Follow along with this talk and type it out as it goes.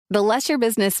The less your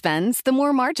business spends, the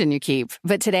more margin you keep.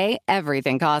 But today,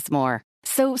 everything costs more.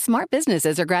 So smart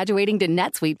businesses are graduating to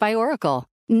NetSuite by Oracle.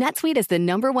 NetSuite is the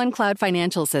 #1 cloud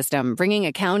financial system, bringing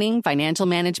accounting, financial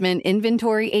management,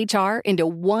 inventory, HR into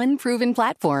one proven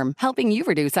platform, helping you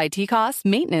reduce IT costs,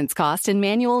 maintenance costs, and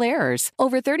manual errors.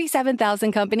 Over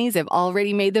 37,000 companies have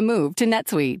already made the move to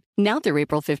NetSuite. Now through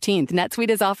April 15th, NetSuite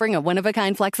is offering a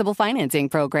one-of-a-kind flexible financing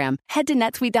program. Head to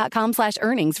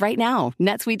netsuite.com/earnings right now.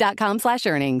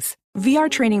 netsuite.com/earnings. VR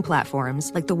training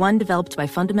platforms, like the one developed by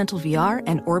Fundamental VR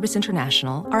and Orbis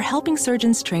International, are helping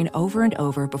surgeons train over and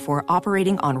over before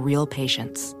operating on real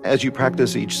patients. As you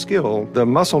practice each skill, the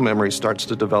muscle memory starts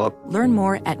to develop. Learn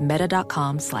more at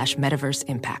meta.com/metaverse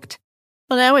impact.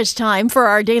 Well, now it's time for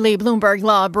our daily Bloomberg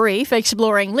Law Brief,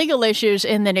 exploring legal issues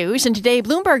in the news. And today,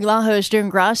 Bloomberg Law host June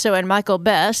Grasso and Michael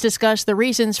Best discuss the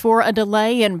reasons for a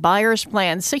delay in Bayer's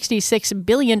planned $66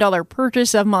 billion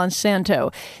purchase of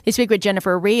Monsanto. They speak with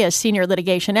Jennifer Rhee, a senior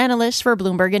litigation analyst for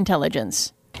Bloomberg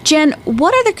Intelligence. Jen,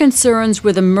 what are the concerns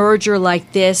with a merger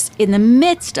like this in the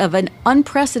midst of an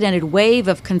unprecedented wave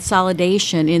of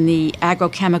consolidation in the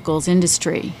agrochemicals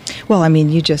industry? Well, I mean,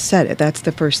 you just said it. That's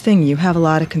the first thing. You have a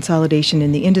lot of consolidation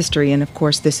in the industry, and of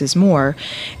course this is more.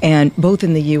 And both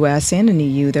in the U.S. and in the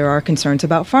EU, there are concerns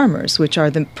about farmers, which are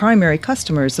the primary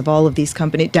customers of all of these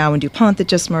companies, Dow and DuPont that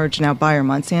just merged, now Bayer,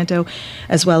 Monsanto,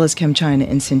 as well as ChemChina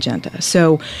and Syngenta.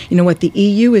 So, what the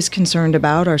EU is concerned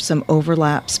about are some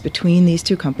overlaps between these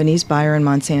two companies, Bayer and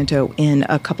Monsanto, in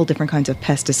a couple different kinds of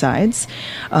pesticides,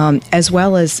 as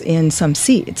well as in some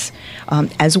seeds,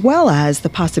 as well as the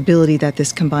possibility that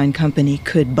this combined company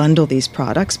could bundle these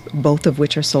products, both of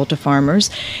which are sold to farmers,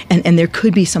 and there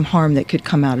could be some harm that could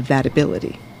come out of that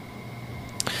ability.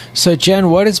 So,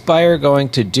 Jen, what is Bayer going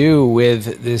to do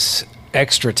with this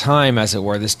extra time, as it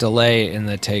were, this delay in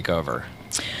the takeover?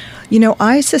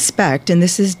 I suspect, and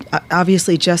this is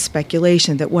obviously just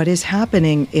speculation, that what is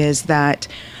happening is that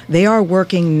they are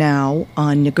working now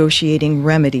on negotiating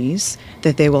remedies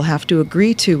that they will have to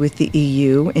agree to with the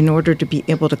EU in order to be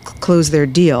able to close their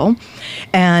deal,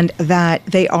 and that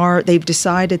they've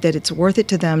decided that it's worth it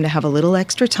to them to have a little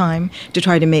extra time to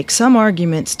try to make some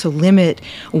arguments to limit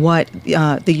what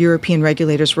the European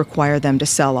regulators require them to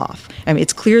sell off. I mean,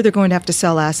 it's clear they're going to have to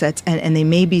sell assets, and they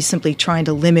may be simply trying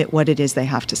to limit what it is they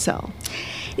have to sell.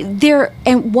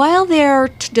 And while they're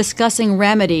discussing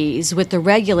remedies with the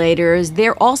regulators,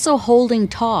 they're also holding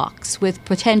talks with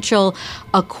potential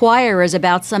acquirers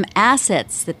about some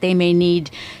assets that they may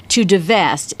need to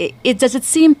divest. Does it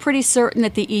seem pretty certain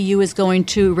that the EU is going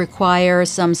to require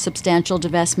some substantial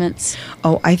divestments?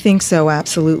 Oh, I think so,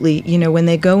 absolutely. When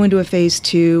they go into a phase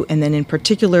 2, and then in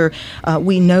particular,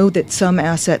 we know that some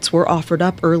assets were offered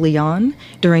up early on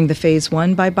during the phase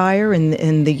 1 by Bayer,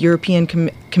 and the European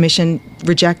Commission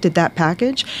rejected that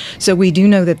package. So we do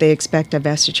know that they expect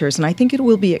divestitures, and I think it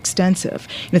will be extensive.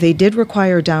 They did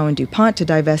require Dow and DuPont to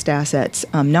divest assets,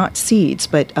 not seeds,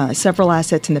 but several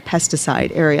assets in the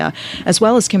pesticide area, as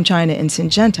well as ChemChina and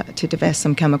Syngenta to divest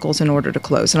some chemicals in order to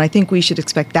close. And I think we should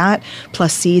expect that,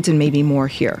 plus seeds and maybe more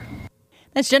here.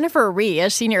 That's Jennifer Rhee, a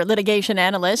senior litigation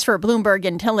analyst for Bloomberg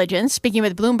Intelligence, speaking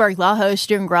with Bloomberg Law host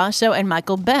June Grasso and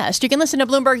Michael Best. You can listen to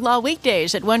Bloomberg Law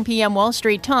weekdays at 1 p.m. Wall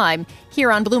Street time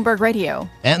here on Bloomberg Radio.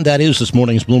 And that is this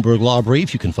morning's Bloomberg Law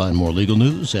Brief. You can find more legal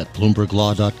news at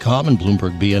BloombergLaw.com and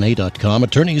BloombergBNA.com.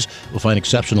 Attorneys will find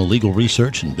exceptional legal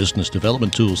research and business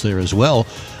development tools there as well.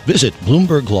 Visit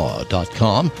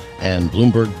BloombergLaw.com and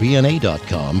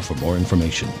BloombergBNA.com for more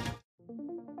information.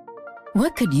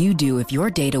 What could you do if your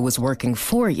data was working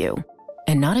for you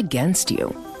and not against you?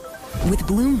 With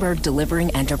Bloomberg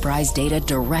delivering enterprise data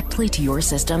directly to your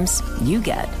systems, you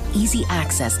get easy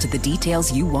access to the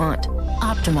details you want,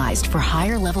 optimized for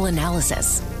higher-level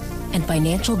analysis, and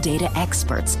financial data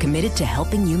experts committed to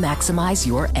helping you maximize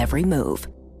your every move.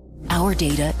 Our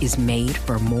data is made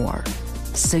for more,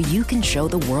 so you can show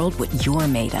the world what you're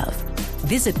made of.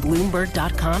 Visit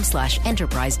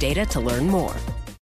Bloomberg.com/enterprise data to learn more.